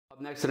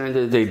Next at the end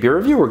of the day beer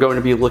review, we're going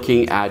to be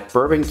looking at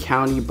Bourbon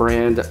County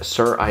brand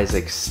Sir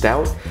Isaac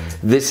Stout.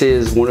 This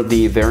is one of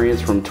the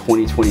variants from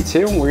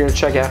 2022, and we're going to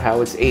check out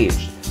how it's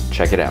aged.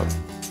 Check it out.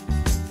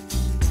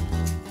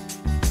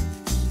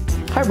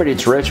 Hi everybody,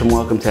 it's Rich and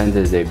welcome to End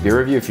of the Day Beer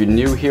Review. If you're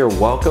new here,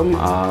 welcome.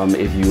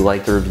 If you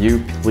like the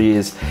review,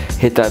 please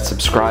hit that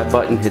subscribe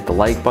button, hit the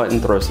like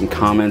button, throw some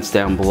comments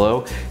down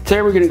below.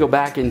 Today we're going to go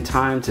back in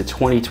time to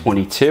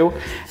 2022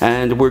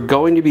 and we're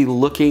going to be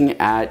looking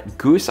at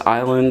Goose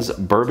Island's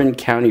Bourbon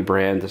County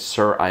brand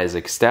Sir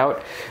Isaac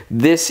Stout.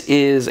 This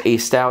is a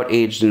stout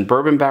aged in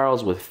bourbon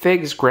barrels with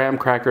figs, graham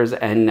crackers,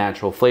 and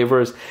natural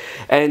flavors.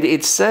 And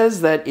it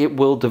says that it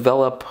will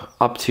develop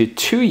up to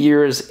 2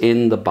 years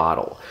in the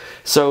bottle.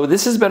 So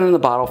this has been in the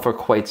bottle for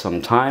quite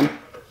some time,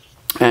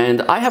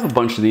 and I have a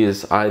bunch of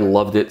these. I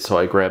loved it, so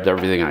I grabbed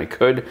everything I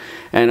could,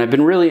 and I've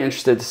been really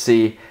interested to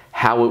see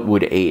how it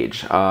would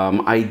age.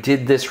 I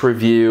did this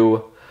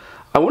review,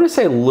 I want to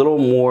say a little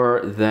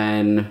more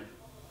than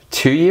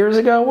 2 years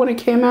ago when it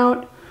came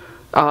out.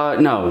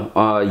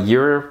 A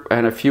year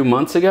and a few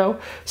months ago.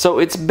 So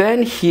it's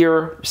been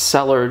here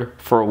cellared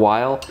for a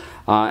while.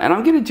 And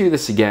I'm going to do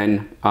this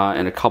again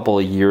in a couple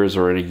of years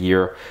or in a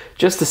year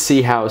just to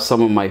see how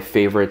some of my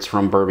favorites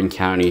from Bourbon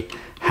County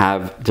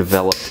have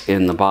developed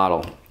in the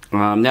bottle.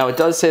 Now it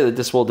does say that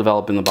this will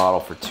develop in the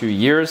bottle for 2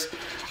 years.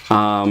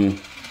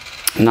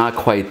 Not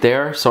quite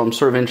there, so I'm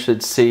sort of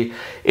interested to see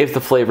if the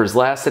flavors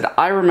lasted.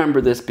 I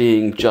remember this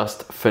being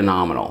just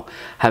phenomenal,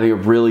 having a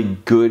really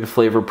good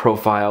flavor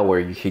profile where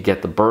you could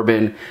get the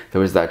bourbon,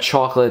 there was that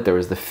chocolate, there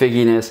was the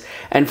figginess,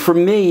 and for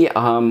me,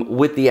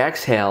 with the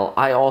exhale,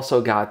 I also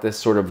got this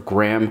sort of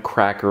graham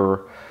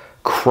cracker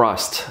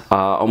crust,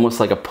 almost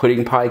like a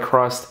pudding pie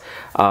crust,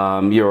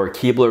 your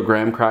Keebler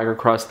graham cracker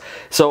crust.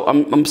 So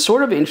I'm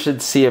sort of interested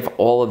to see if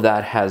all of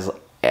that has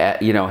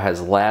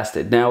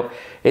lasted. Now,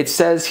 it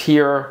says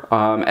here,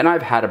 and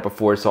I've had it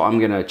before, so I'm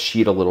gonna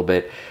cheat a little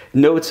bit,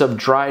 notes of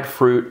dried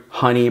fruit,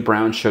 honey,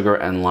 brown sugar,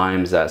 and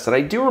lime zest. And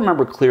I do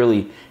remember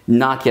clearly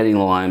not getting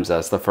the lime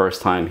zest the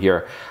first time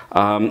here.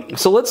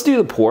 So let's do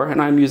the pour,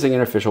 and I'm using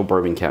an official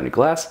Bourbon County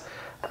glass.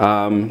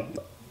 And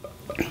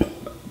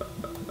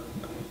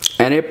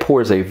it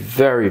pours a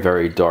very,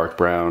 very dark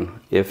brown,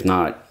 if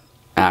not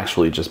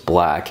actually just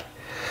black.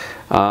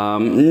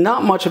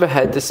 Not much of a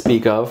head to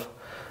speak of.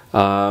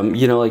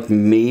 Like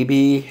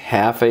maybe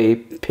half a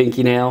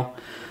pinky nail.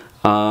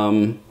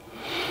 Well,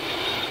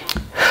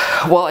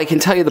 I can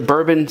tell you the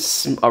bourbon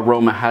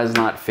aroma has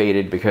not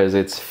faded because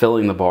it's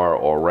filling the bar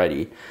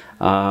already.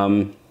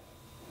 I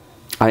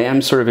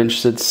am sort of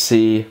interested to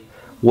see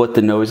what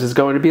the nose is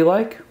going to be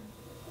like.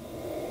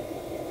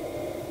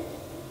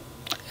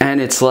 And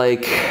it's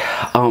like,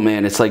 oh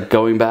man, it's like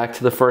going back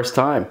to the first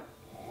time.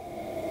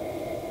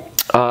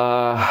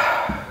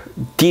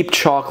 Deep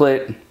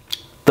chocolate.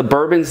 The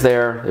bourbon's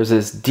there, there's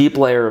this deep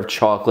layer of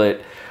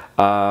chocolate,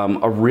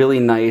 a really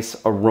nice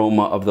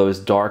aroma of those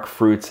dark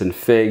fruits and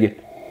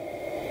fig,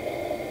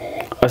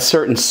 a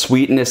certain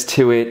sweetness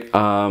to it,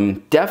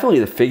 definitely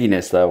the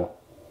figginess though.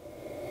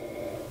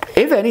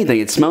 If anything,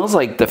 it smells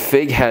like the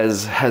fig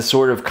has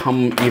sort of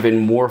come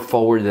even more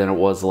forward than it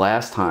was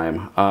last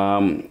time,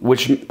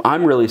 which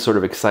I'm really sort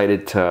of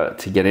excited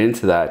to get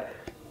into that.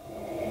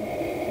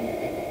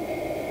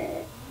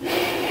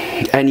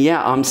 And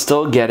yeah, I'm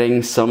still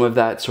getting some of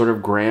that sort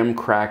of graham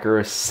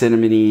cracker,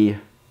 cinnamony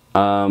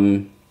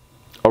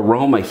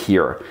aroma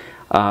here.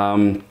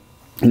 No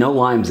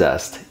lime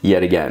zest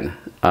yet again.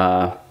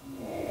 Yeah,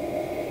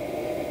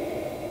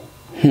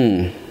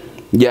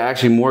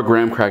 actually more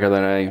graham cracker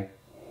than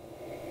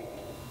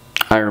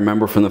I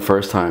remember from the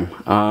first time.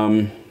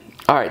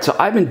 All right, so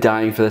I've been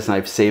dying for this and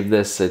I've saved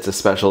this. It's a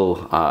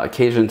special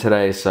occasion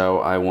today, so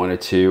I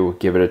wanted to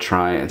give it a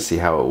try and see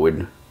how it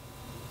would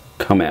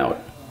come out.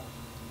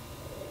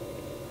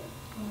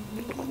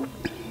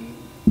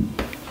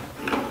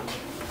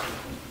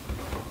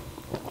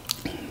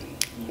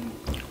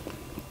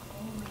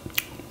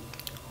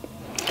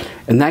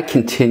 And that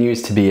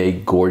continues to be a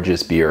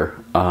gorgeous beer.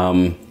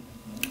 So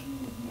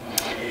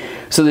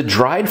the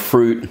dried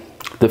fruit,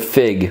 the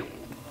fig,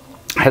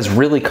 has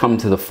really come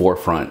to the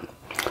forefront,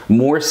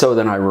 more so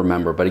than I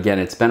remember. But again,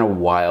 it's been a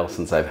while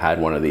since I've had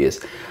one of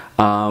these.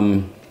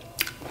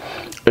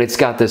 It's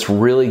got this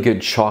really good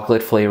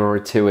chocolate flavor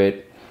to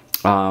it.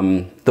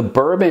 The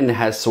bourbon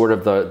has sort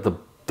of the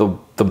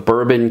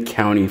Bourbon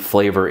County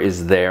flavor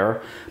is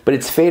there, but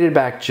it's faded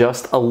back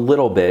just a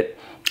little bit.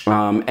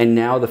 And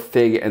now the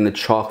fig and the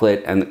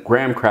chocolate and the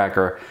graham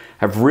cracker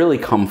have really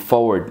come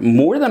forward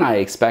more than I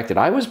expected.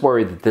 I was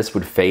worried that this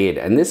would fade,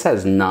 and this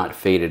has not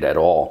faded at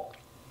all.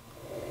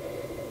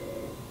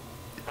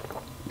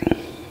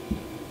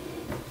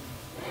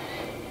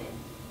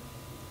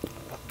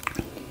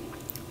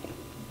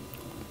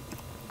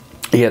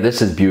 Yeah,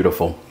 this is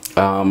beautiful.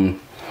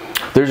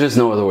 There's just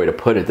no other way to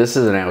put it. This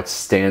is an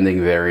outstanding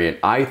variant.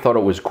 I thought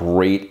it was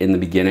great in the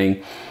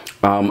beginning.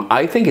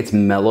 I think it's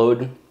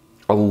mellowed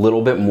a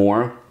little bit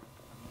more,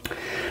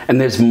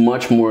 and there's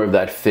much more of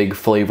that fig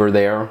flavor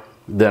there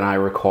than I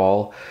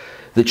recall.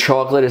 The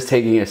chocolate is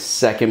taking a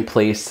second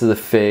place to the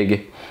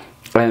fig.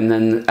 And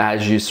then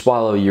as you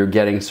swallow, you're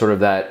getting sort of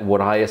that,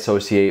 what I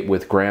associate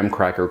with graham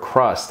cracker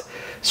crust,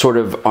 sort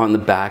of on the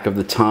back of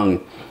the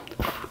tongue.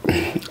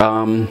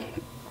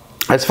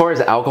 As far as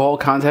alcohol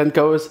content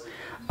goes,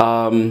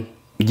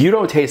 you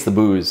don't taste the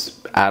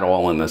booze at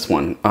all in this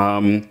one.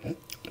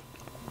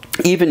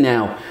 Even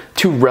now,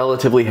 2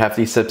 relatively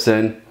hefty sips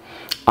in,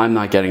 I'm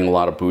not getting a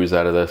lot of booze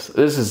out of this.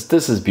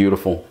 This is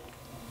beautiful.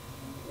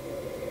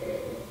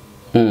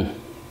 You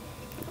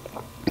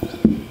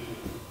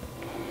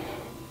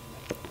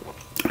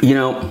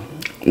know,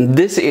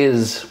 this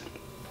is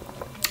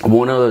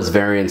one of those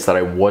variants that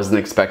I wasn't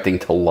expecting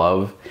to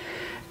love,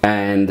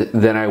 and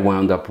then I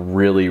wound up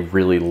really,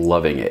 really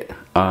loving it.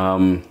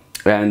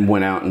 And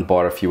went out and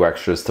bought a few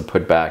extras to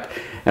put back,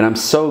 and I'm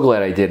so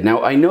glad I did.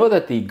 Now, I know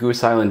that the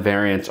Goose Island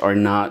variants are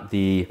not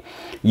the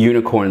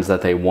unicorns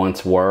that they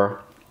once were.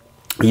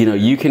 You know,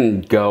 you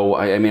can go,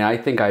 I mean, I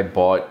think I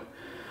bought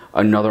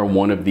another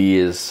one of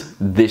these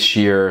this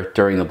year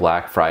during the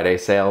Black Friday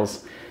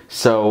sales.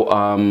 So,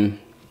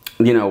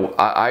 you know,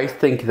 I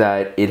think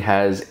that it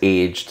has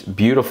aged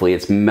beautifully.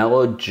 It's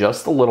mellowed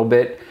just a little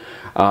bit.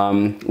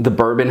 The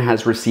bourbon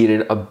has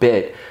receded a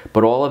bit,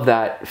 but all of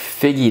that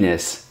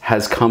figginess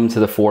has come to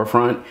the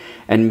forefront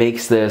and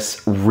makes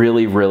this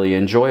really, really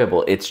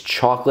enjoyable. It's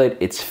chocolate,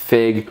 it's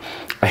fig,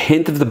 a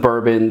hint of the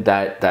bourbon,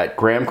 that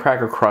graham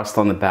cracker crust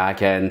on the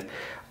back end.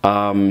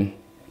 And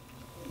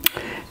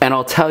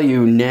I'll tell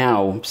you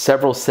now,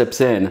 several sips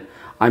in,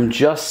 I'm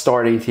just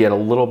starting to get a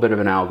little bit of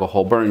an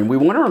alcohol burn. We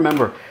want to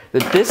remember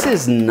that this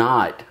is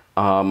not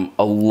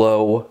a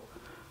low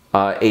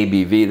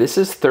ABV. This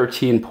is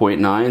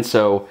 13.9,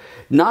 so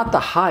not the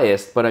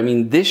highest, but I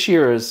mean this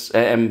year's,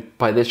 and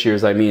by this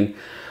year's I mean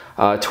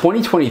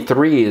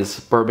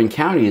 2023's Bourbon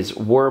Counties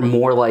were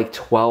more like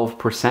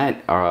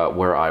 12%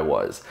 where I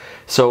was.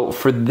 So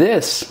for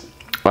this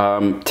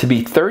to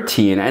be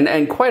 13,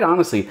 and quite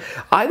honestly,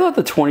 I thought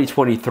the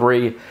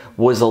 2023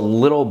 was a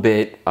little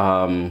bit,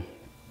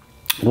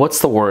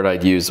 what's the word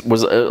I'd use,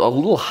 was a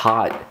little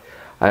hot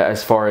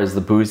as far as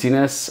the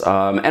booziness,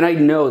 and I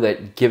know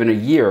that given a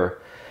year,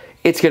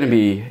 it's going to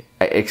be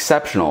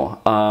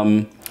exceptional.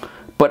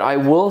 But I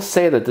will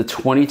say that the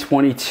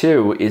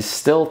 2022 is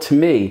still, to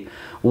me,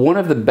 one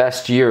of the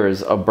best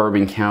years of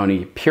Bourbon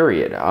County,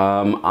 period.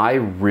 I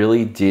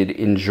really did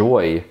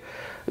enjoy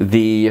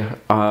the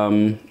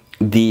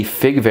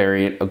fig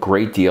variant a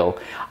great deal.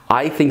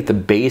 I think the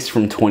base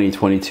from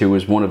 2022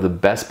 was one of the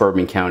best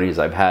Bourbon Counties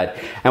I've had.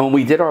 And when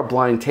we did our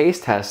blind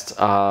taste test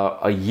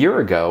a year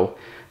ago,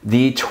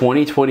 the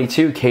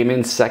 2022 came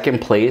in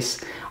second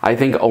place, I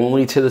think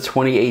only to the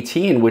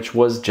 2018, which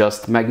was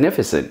just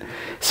magnificent.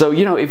 So,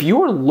 you know, if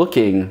you are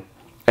looking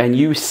and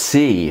you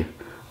see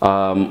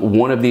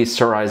one of these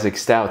Sir Isaac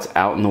Stouts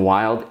out in the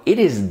wild, it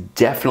is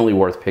definitely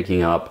worth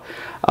picking up.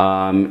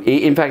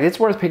 In fact, it's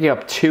worth picking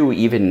up 2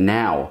 even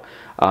now,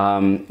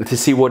 to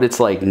see what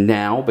it's like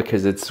now,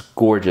 because it's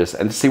gorgeous,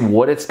 and to see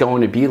what it's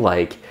going to be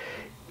like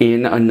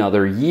in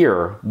another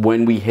year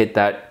when we hit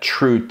that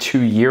true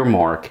 2-year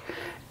mark.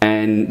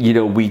 And, you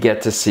know, we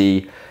get to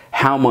see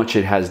how much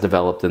it has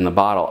developed in the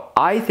bottle.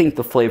 I think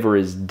the flavor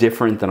is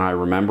different than I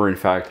remember. In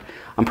fact,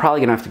 I'm probably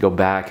gonna have to go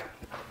back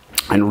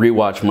and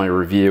rewatch my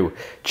review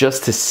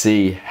just to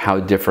see how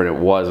different it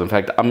was. In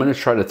fact, I'm gonna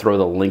try to throw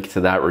the link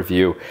to that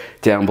review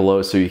down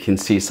below so you can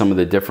see some of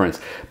the difference.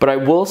 But I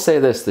will say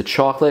this, the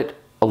chocolate,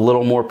 a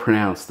little more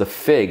pronounced. The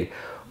fig,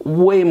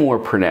 way more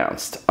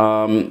pronounced.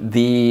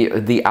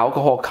 The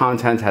alcohol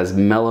content has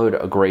mellowed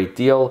a great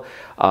deal.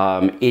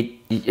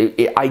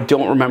 I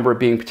don't remember it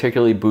being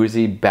particularly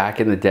boozy back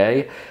in the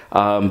day,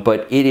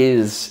 but it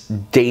is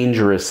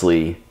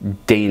dangerously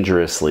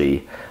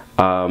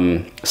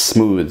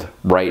smooth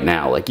right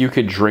now. Like, you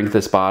could drink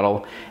this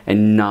bottle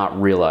and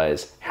not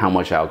realize how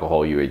much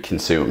alcohol you had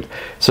consumed.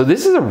 So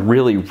this is a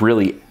really,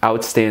 really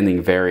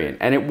outstanding variant,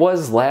 and it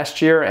was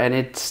last year and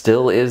it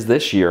still is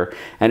this year.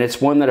 And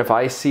it's one that if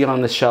I see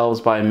on the shelves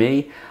by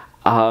me,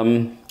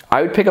 I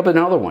would pick up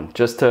another one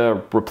just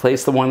to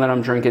replace the one that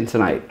I'm drinking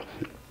tonight.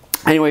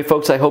 Anyway,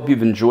 folks, I hope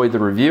you've enjoyed the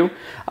review.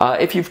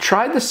 If you've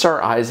tried the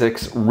Sir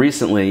Isaac's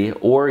recently,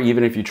 or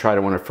even if you tried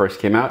it when it first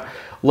came out,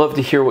 love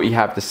to hear what you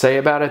have to say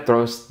about it.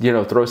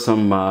 Throw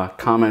some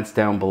comments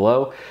down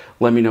below.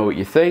 Let me know what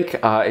you think.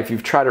 If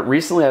you've tried it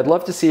recently, I'd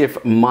love to see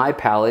if my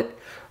palate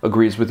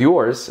agrees with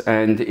yours,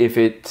 and if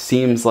it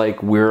seems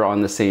like we're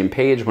on the same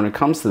page when it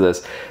comes to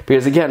this.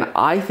 Because again,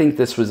 I think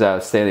this was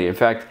outstanding. In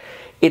fact,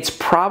 it's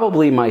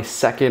probably my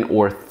second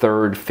or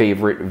third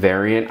favorite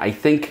variant. I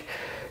think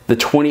the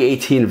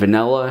 2018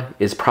 vanilla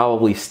is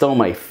probably still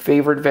my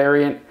favorite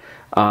variant.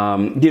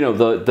 You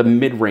know, the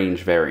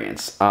mid-range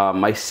variants.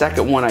 My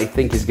second one, I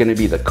think, is going to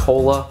be the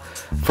cola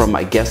from,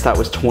 I guess that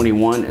was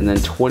 21, and then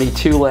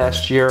 22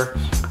 last year.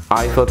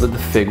 I thought that the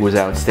fig was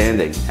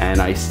outstanding,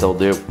 and I still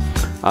do.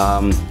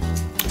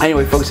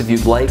 Anyway, folks, if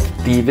you'd like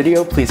the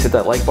video, please hit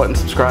that like button,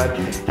 subscribe,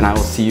 and I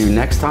will see you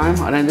next time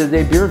on End of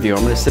the Day Beer Review.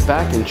 I'm going to sit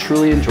back and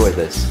truly enjoy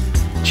this.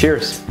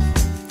 Cheers.